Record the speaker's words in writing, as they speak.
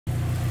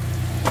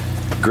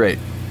Great.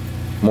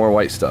 More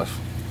white stuff.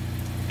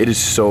 It is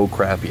so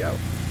crappy out.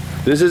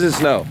 This isn't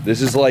snow.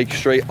 This is like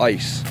straight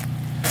ice.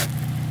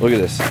 Look at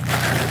this.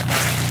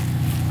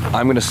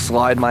 I'm gonna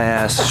slide my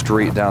ass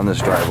straight down this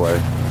driveway.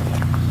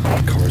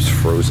 Car's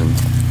frozen.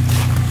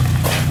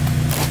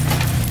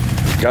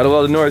 Gotta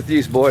love the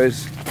Northeast,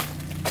 boys.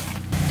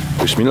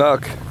 Wish me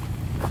luck.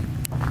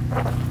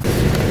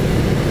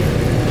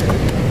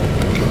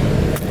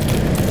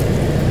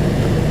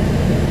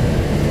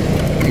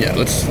 Yeah,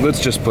 let's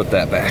just put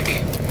that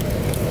back.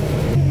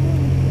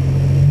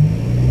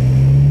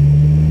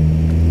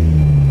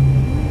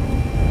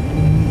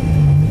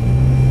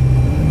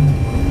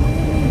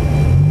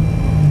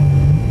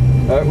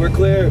 All right, we're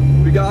clear.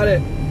 We got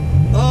it.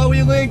 Oh,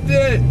 we linked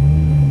it.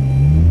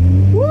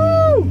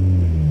 Woo!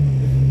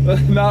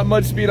 Not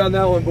much speed on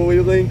that one, but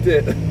we linked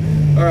it.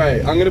 All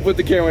right, I'm gonna put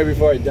the camera away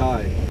before I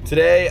die.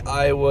 Today,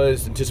 I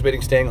was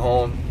anticipating staying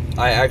home.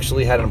 I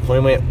actually had an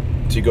appointment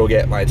to go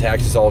get my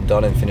taxes all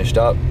done and finished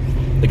up.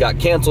 They got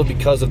canceled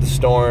because of the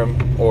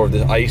storm or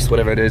the ice,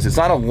 whatever it is. It's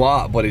not a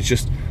lot, but it's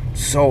just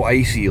so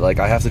icy. Like,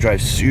 I have to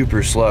drive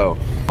super slow.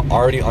 I'm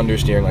already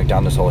understeering like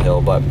down this whole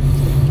hill, but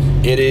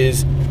it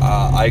is,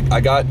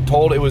 I got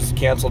told it was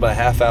canceled about a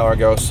half hour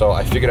ago, so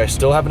I figured I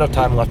still have enough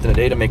time left in the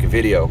day to make a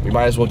video. We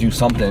might as well do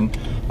something,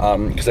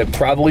 because I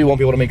probably won't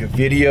be able to make a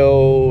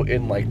video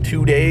in like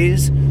 2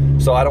 days,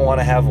 so I don't want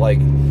to have like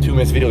 2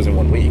 missed videos in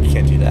 1 week.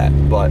 Can't do that.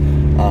 But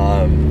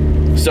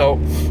so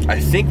I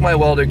think my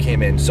welder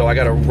came in, so I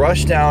got to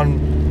rush down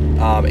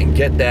and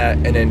get that,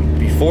 and then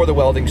before the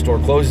welding store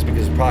closes,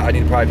 because I need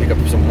to probably pick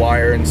up some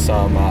wire and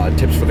some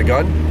tips for the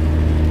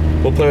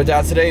gun. We'll play with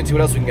that today and see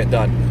what else we can get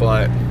done.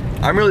 But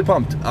I'm really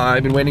pumped.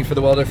 I've been waiting for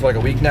the welder for like a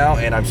week now,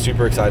 and I'm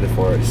super excited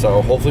for it.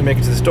 So hopefully make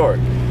it to the store.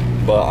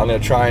 But I'm gonna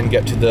try and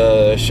get to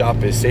the shop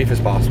as safe as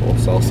possible.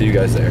 So I'll see you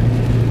guys there.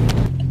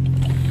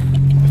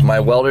 If my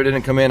welder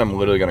didn't come in, I'm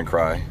literally gonna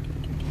cry.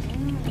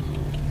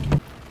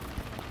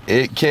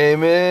 It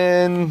came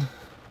in.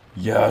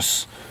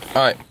 Yes.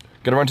 All right,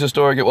 gonna run to the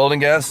store, get welding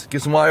gas,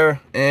 get some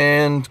wire,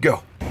 and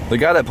go. The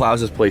guy that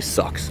plows this place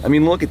sucks. I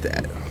mean, look at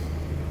that.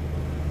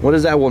 What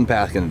is that one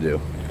path gonna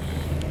do?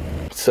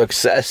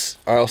 Success.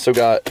 I also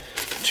got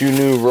 2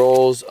 new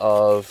rolls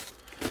of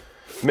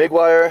MIG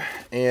wire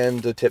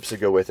and the tips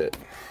that go with it.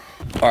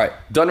 All right,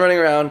 done running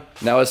around.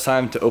 Now it's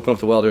time to open up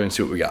the welder and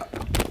see what we got.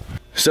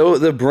 So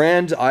the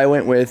brand I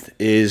went with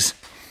is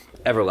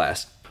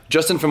Everlast.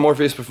 Justin from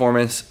Morpheus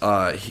Performance,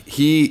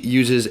 he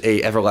uses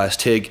a Everlast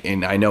TIG,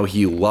 and I know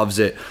he loves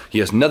it. He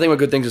has nothing but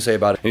good things to say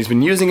about it. And he's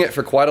been using it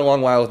for quite a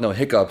long while with no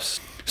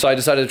hiccups. So I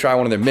decided to try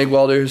one of their MIG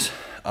welders,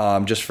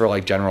 just for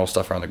like general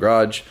stuff around the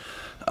garage.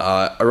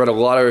 I read a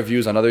lot of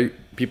reviews on other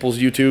people's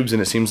YouTubes,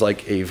 and it seems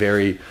like a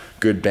very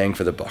good bang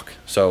for the buck.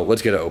 So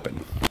let's get it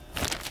open.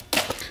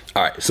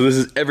 All right, so this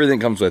is everything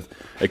it comes with.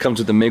 It comes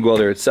with the MIG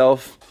welder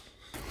itself,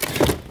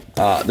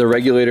 the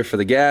regulator for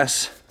the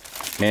gas,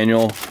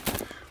 manual.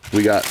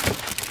 We got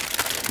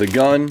the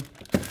gun,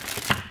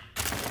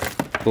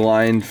 the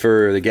line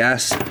for the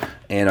gas,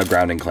 and a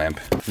grounding clamp.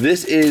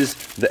 This is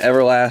the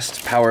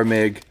Everlast Power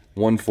MIG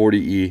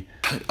 140E.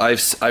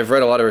 I've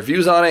read a lot of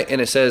reviews on it, and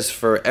it says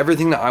for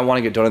everything that I want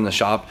to get done in the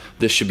shop,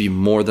 this should be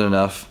more than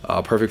enough.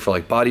 Perfect for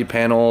like body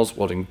panels,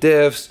 welding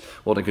diffs,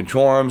 welding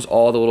control arms,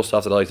 all the little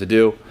stuff that I like to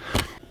do.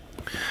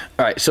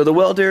 All right, so the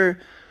welder,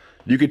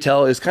 you could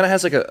tell, is kind of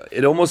has like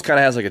it almost kind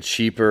of has like a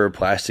cheaper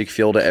plastic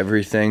feel to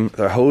everything.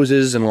 The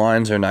hoses and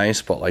lines are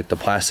nice, but like the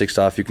plastic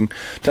stuff, you can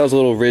tell it's a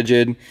little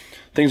rigid.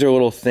 Things are a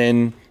little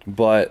thin.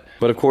 But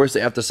of course they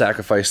have to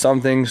sacrifice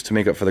some things to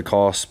make up for the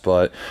cost.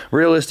 But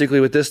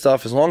realistically with this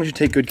stuff, as long as you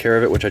take good care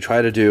of it, which I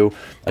try to do,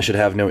 I should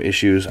have no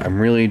issues. I'm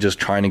really just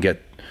trying to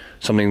get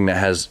something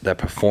that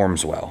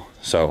performs well.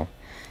 So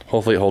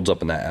hopefully it holds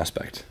up in that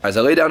aspect. As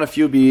I lay down a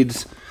few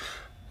beads,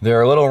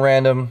 they're a little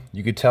random.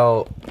 You could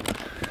tell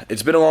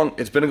it's been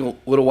a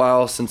little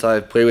while since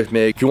I've played with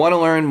MIG. If you want to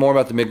learn more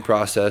about the MIG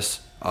process,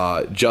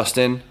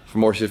 Justin from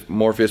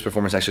Morpheus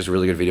Performance actually has a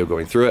really good video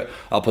going through it.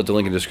 I'll put the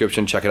link in the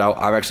description, check it out.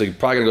 I'm actually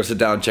probably gonna go sit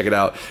down and check it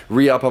out,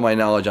 re-up on my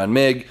knowledge on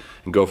MIG,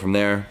 and go from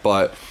there.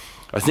 But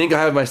I think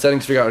I have my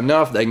settings figured out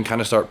enough that I can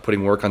kind of start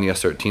putting work on the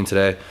S13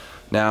 today.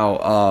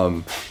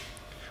 Now,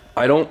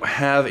 I don't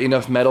have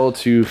enough metal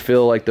to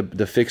fill like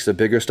to fix the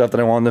bigger stuff that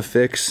I want to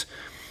fix.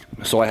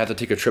 So I have to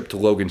take a trip to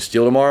Logan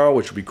Steel tomorrow,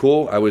 which would be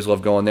cool. I always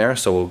love going there,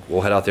 so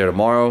we'll head out there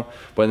tomorrow.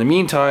 But in the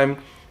meantime,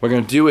 what we're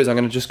gonna do is I'm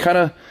gonna just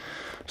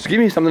give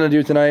me something to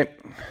do tonight,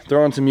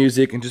 throw on some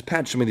music, and just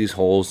patch some of these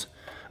holes.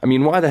 I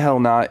mean, why the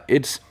hell not?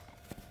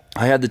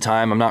 I had the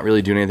time. I'm not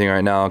really doing anything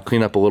right now. I'll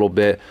clean up a little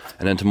bit,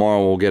 and then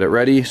tomorrow we'll get it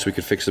ready so we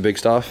can fix the big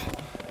stuff,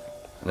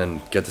 and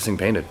then get this thing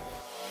painted.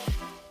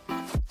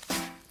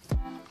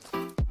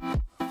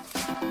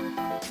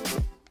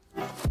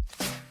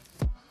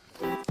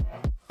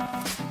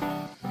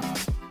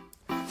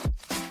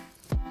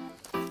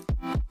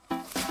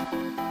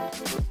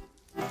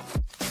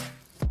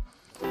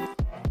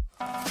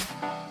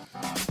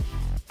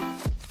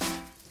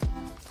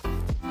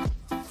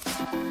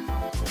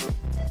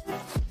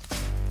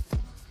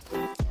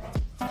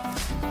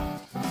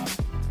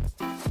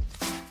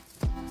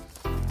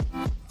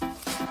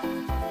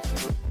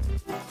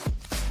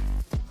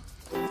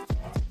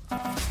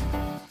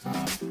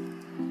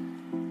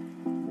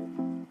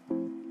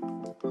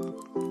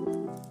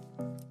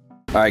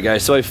 Alright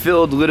guys, so I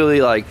filled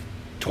literally like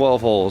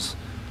 12 holes.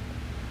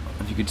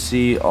 If you could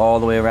see all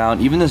the way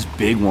around, even this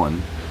big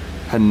one,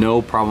 had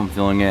no problem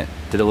filling it.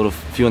 Did a little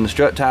few on the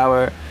strut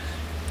tower.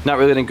 Not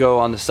really gonna go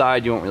on the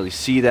side, you won't really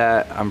see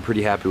that. I'm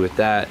pretty happy with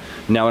that.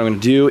 Now what I'm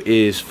gonna do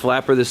is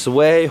flapper this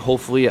away.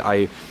 Hopefully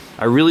I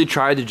really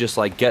tried to just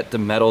like get the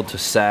metal to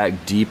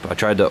sag deep. I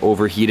tried to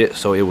overheat it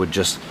so it would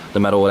just, the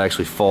metal would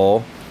actually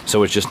fall.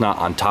 So it's just not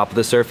on top of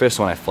the surface.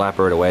 When I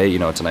flapper it away, you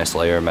know, it's a nice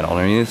layer of metal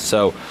underneath.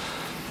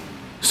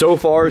 So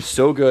far,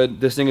 so good.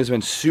 This thing has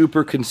been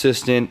super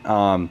consistent,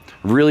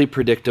 really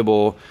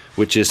predictable,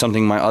 which is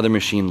something my other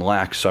machine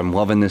lacks, so I'm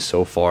loving this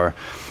so far.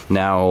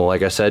 Now,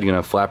 like I said,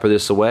 gonna flapper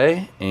this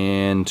away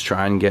and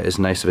try and get as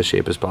nice of a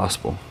shape as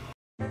possible.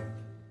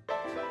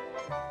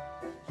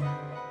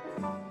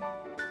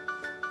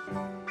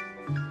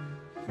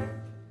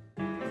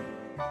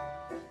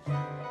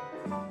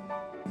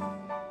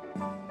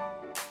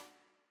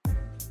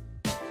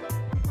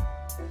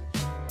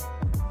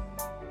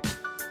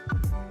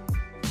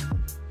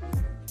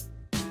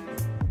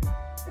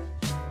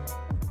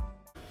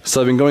 So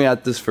I've been going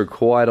at this for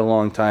quite a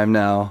long time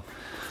now.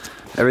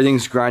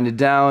 Everything's grinded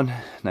down,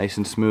 nice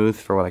and smooth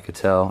for what I could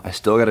tell. I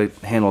still gotta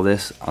handle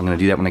this. I'm gonna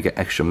do that when I get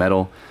extra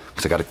metal,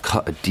 because I gotta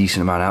cut a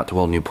decent amount out to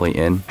weld a new plate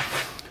in.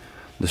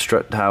 The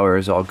strut tower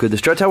is all good. The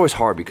strut tower is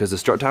hard because the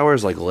strut tower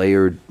is like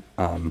layered.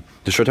 The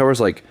strut tower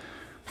is like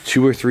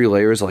 2 or 3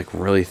 layers, like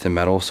really thin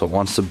metal, so it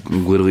wants to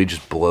literally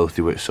just blow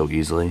through it so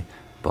easily.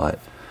 But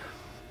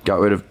got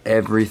rid of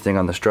everything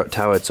on the strut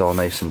tower. It's all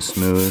nice and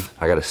smooth.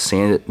 I gotta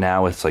sand it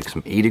now with like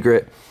some 80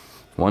 grit,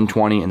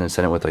 120, and then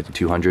sand it with like the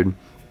 200.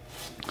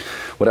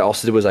 What I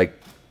also did was I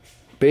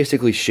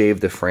basically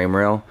shaved the frame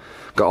rail.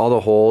 Got all the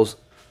holes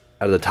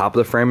out of the top of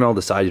the frame rail.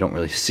 The side you don't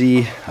really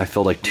see. I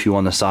filled like 2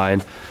 on the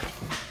side.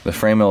 The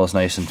frame rail is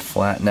nice and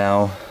flat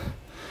now,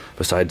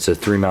 besides the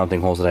 3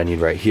 mounting holes that I need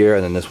right here,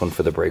 and then this one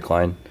for the brake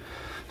line.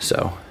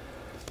 So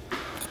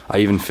I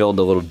even filled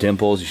the little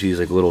dimples. You see these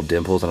like little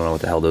dimples. I don't know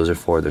what the hell those are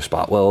for. They're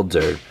spot welds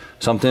or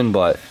something,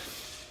 but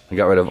I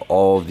got rid of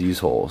all of these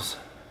holes.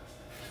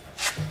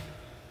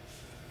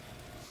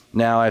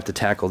 Now I have to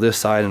tackle this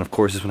side, and of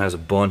course this one has a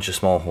bunch of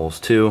small holes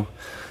too.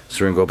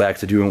 So we're gonna go back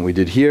to doing what we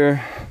did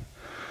here.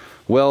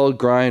 Weld,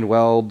 grind,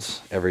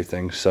 welds,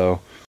 everything.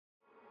 So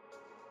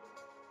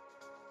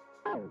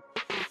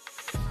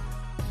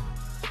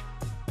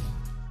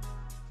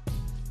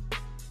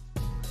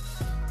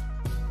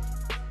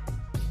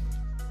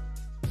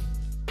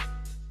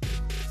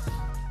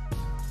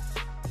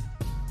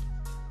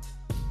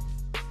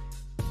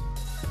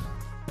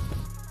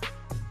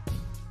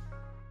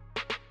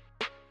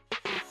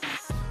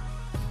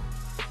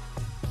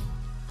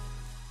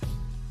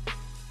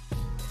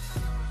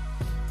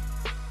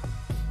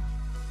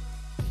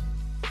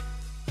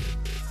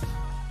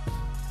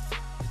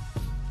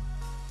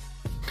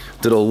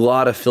did a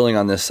lot of filling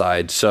on this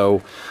side.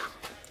 So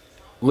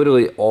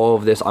literally all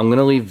of this, I'm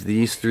gonna leave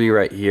these 3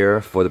 right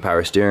here for the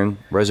power steering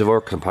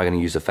reservoir, because I'm probably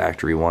gonna use the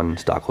factory one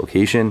stock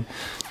location.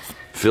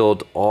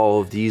 Filled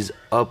all of these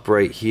up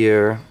right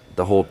here,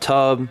 the whole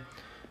tub,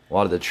 a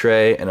lot of the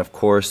tray, and of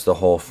course the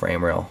whole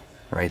frame rail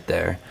right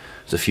there.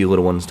 There's a few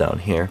little ones down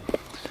here.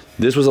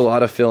 This was a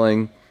lot of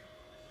filling,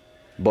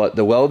 but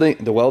the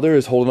welder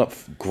is holding up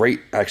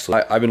great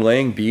actually. I've been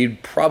laying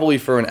bead probably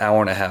for an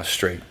hour and a half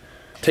straight.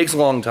 Takes a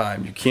long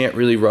time. You can't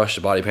really rush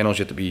the body panels.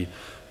 You have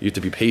to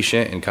be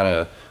patient and kind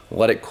of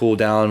let it cool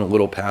down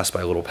little pass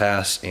by little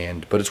pass.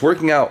 But it's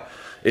working out.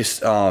 It's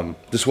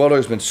this welder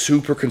has been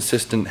super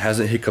consistent,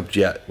 hasn't hiccuped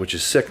yet, which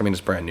is sick. I mean,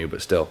 it's brand new,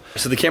 but still.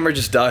 So the camera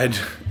just died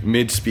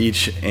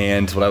mid-speech,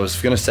 and what I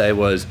was gonna say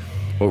was,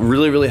 what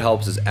really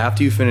helps is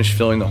after you finish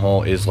filling the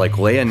hole is like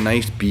lay a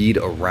nice bead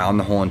around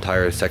the whole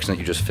entire section that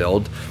you just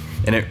filled,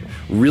 and it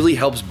really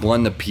helps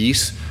blend the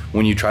piece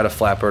when you try to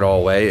flapper it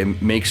all away,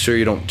 and make sure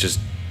you don't just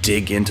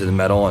dig into the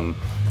metal and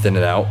thin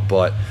it out.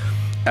 But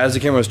as the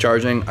camera was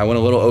charging, I went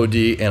a little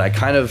OD, and I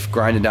kind of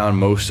grinded down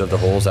most of the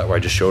holes that where I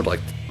just showed like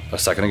a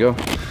second ago.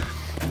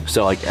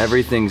 So like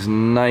everything's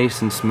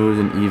nice and smooth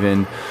and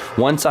even.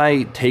 Once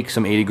I take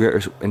some 80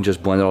 grit and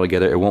just blend it all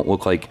together, it won't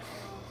look like,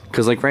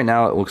 because like right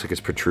now it looks like it's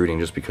protruding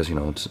just because, you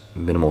know, it's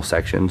minimal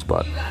sections,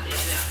 but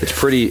it's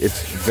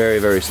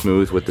very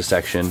smooth with the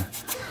section.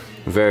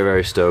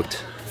 Very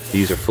stoked.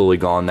 These are fully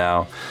gone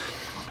now.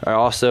 I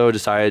also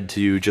decided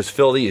to just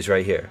fill these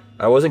right here.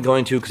 I wasn't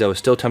going to because I was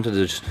still tempted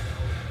to just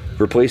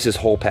replace this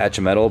whole patch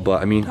of metal,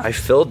 but I mean, I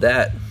filled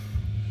that.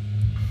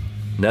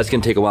 That's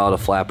gonna take a while to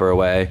flapper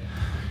away.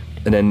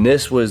 And then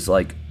this was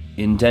like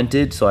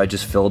indented, so I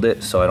just filled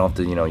it so I don't have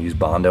to, you know, use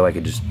Bondo. I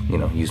could just, you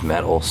know, use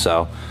metal.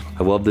 So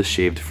I love the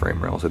shaved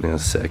frame rails. I think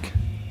that's sick.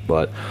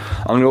 But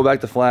I'm gonna go back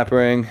to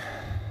flappering.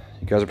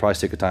 You guys are probably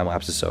sick of time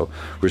lapses, so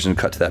we're just gonna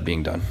cut to that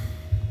being done.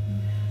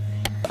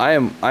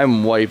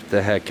 I'm wiped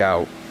the heck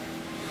out.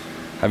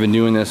 I've been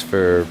doing this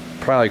for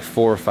probably like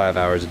 4 or 5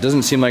 hours. It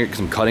doesn't seem like it because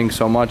I'm cutting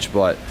so much,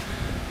 but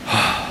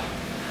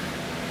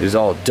it is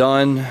all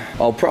done.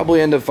 I'll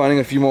probably end up finding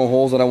a few more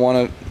holes that I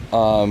want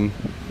to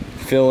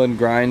fill and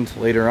grind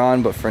later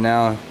on, but for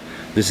now,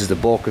 this is the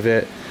bulk of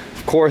it.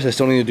 Of course, I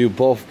still need to do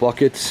both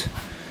buckets.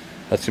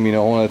 That's gonna be a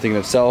whole other thing in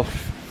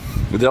itself.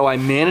 Though I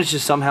managed to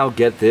somehow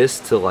get this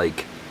to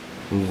like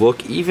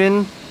look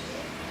even.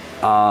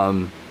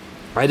 I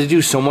had to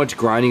do so much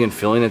grinding and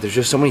filling that there's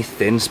just so many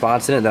thin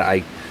spots in it that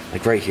I,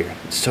 like right here,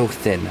 it's so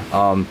thin.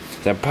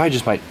 That I probably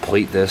just might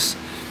plate this.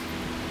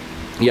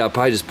 Yeah, I'll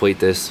probably just plate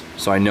this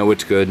so I know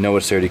it's good, know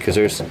it's sturdy,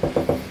 because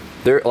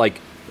there like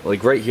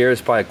right here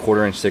is probably a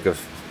 1/4 inch thick of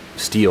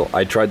steel.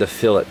 I tried to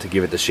fill it to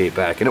give it the shape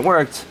back and it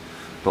worked,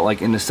 but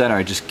like in the center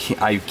I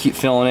keep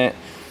filling it,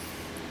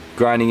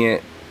 grinding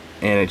it,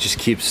 and it just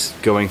keeps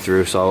going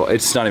through, so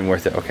it's not even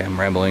worth it. Okay, I'm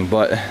rambling,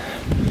 but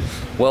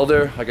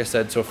Welder, like I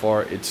said, so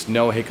far it's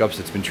no hiccups.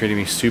 It's been treating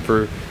me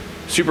super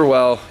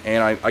well,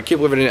 and I keep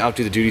living it out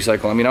through the duty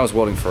cycle. I mean, I was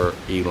welding for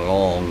a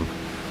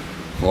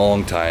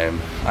long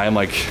time. I am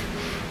like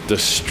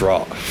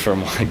distraught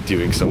from like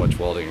doing so much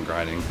welding and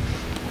grinding.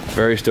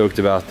 Very stoked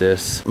about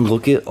this.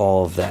 Look at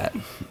all of that.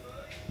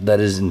 That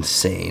is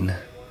insane.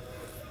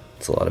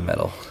 It's a lot of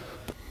metal.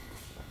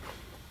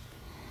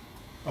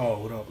 Oh,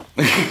 what up?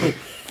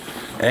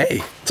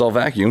 Hey, it's all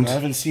vacuumed. I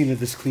haven't seen it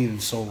this clean in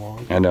so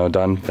long. I know,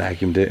 Don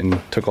vacuumed it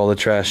and took all the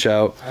trash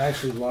out. I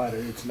actually lied.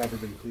 It's never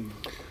been clean.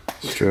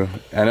 It's true.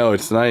 I know,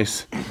 it's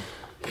nice.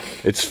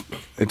 It's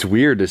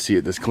weird to see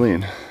it this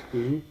clean.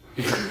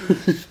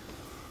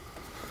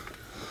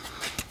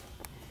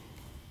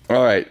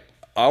 All right,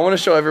 I want to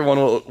show everyone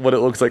what it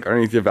looks like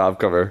underneath your valve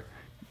cover.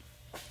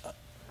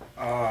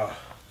 All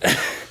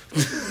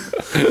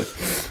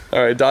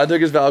right, Don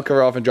took his valve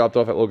cover off and dropped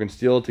off at Logan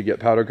Steel to get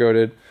powder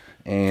coated,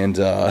 and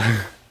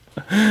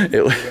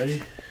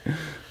Ready?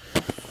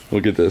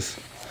 Look at this,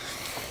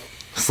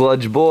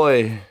 sludge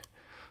boy.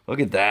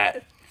 Look at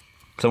that.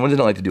 Someone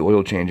didn't like to do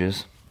oil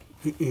changes.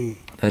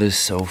 That is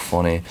so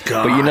funny.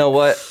 God. But you know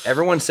what?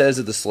 Everyone says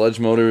that the sludge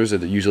motors are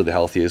usually the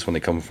healthiest when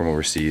they come from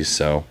overseas.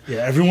 So yeah,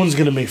 everyone's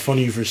gonna make fun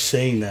of you for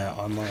saying that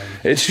online.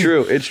 It's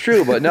true. It's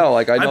true. But no,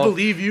 like I know. I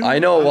believe you. I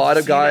know a lot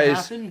of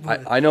guys.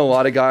 I know a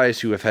lot of guys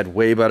who have had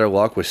way better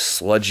luck with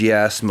sludgy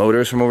ass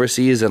motors from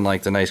overseas than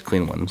like the nice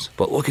clean ones.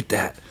 But look at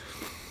that.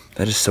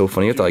 That is so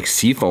funny. You have to like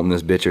seafoam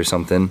this bitch or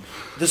something.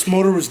 This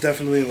motor was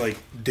definitely like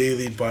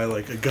dailied by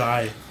like a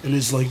guy in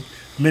his like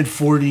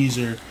mid-40s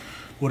or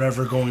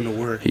whatever going to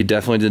work. He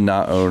definitely did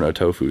not own a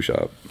tofu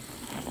shop.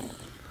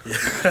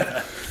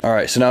 All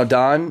right, so now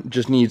Don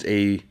just needs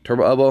a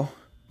turbo elbow,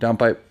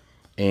 downpipe,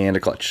 and a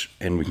clutch,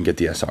 and we can get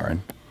the SR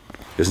in.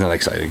 Isn't that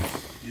exciting?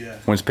 Yeah.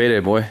 When's payday,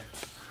 boy?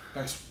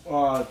 Next,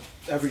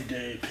 every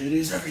day.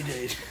 Paydays every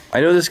day. I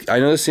know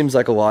this seems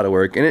like a lot of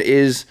work, and it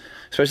is,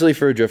 especially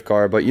for a drift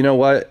car. But you know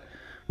what?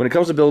 When it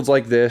comes to builds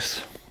like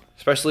this,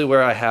 especially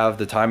where I have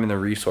the time and the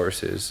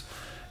resources,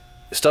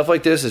 stuff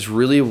like this is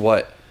really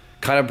what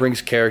kind of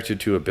brings character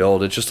to a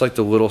build. It's just like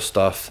the little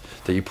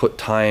stuff that you put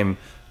time,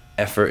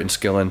 effort, and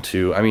skill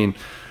into. I mean,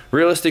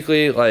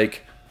 realistically,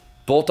 like,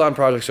 bolt-on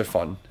projects are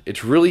fun.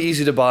 It's really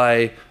easy to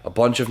buy a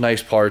bunch of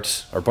nice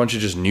parts or a bunch of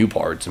just new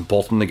parts and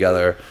bolt them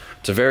together.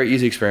 It's a very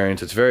easy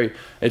experience. It's very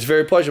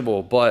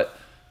pleasurable, but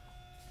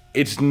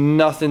it's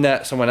nothing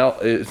that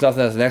it's nothing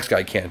that the next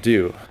guy can't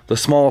do. The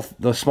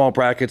small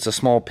brackets, the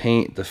small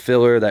paint, the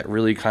filler that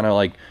really kind of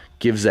like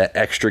gives that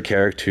extra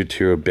character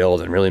to a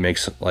build and really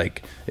makes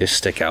like it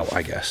stick out,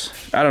 I guess.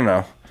 I don't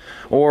know.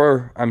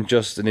 Or I'm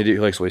just an idiot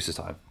who likes to waste his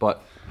time,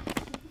 but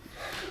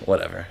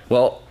whatever.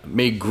 Well,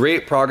 made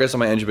great progress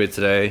on my engine bay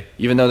today,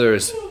 even though there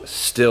is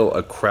still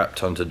a crap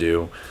ton to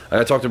do. I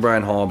gotta talk to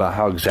Brian Hall about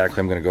how exactly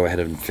I'm gonna go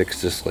ahead and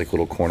fix this like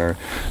little corner.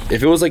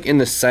 If it was like in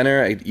the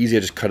center, easy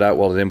to just cut out,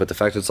 weld it in, but the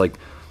fact that it's like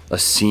a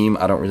seam,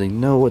 I don't really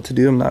know what to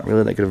do. I'm not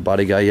really that good of a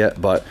body guy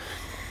yet, but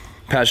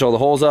patch all the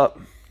holes up,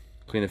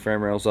 clean the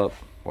frame rails up,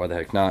 why the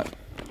heck not,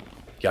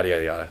 yada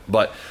yada yada.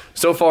 But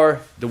so far,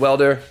 the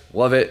Welder,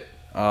 love it.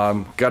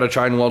 Gotta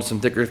try and weld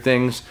some thicker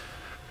things.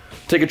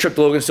 Take a trip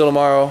to Logan Steel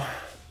tomorrow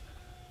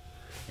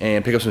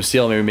and pick up some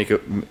steel,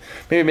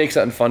 maybe make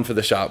something fun for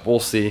the shop. We'll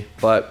see.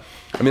 But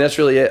I mean, that's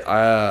really it.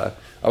 I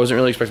wasn't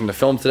really expecting to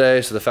film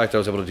today, so the fact that I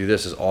was able to do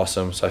this is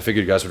awesome. So I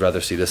figured you guys would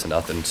rather see this than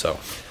nothing. So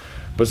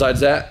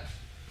besides that,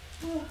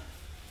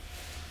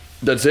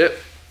 that's it.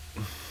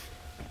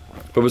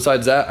 But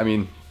besides that, I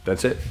mean,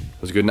 that's it.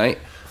 It was a good night.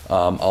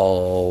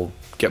 I'll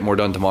get more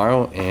done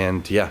tomorrow,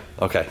 and yeah,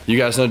 okay. You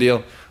guys know the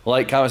deal.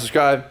 Like, comment,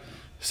 subscribe.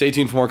 Stay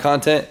tuned for more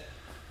content,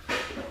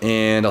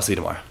 and I'll see you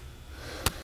tomorrow.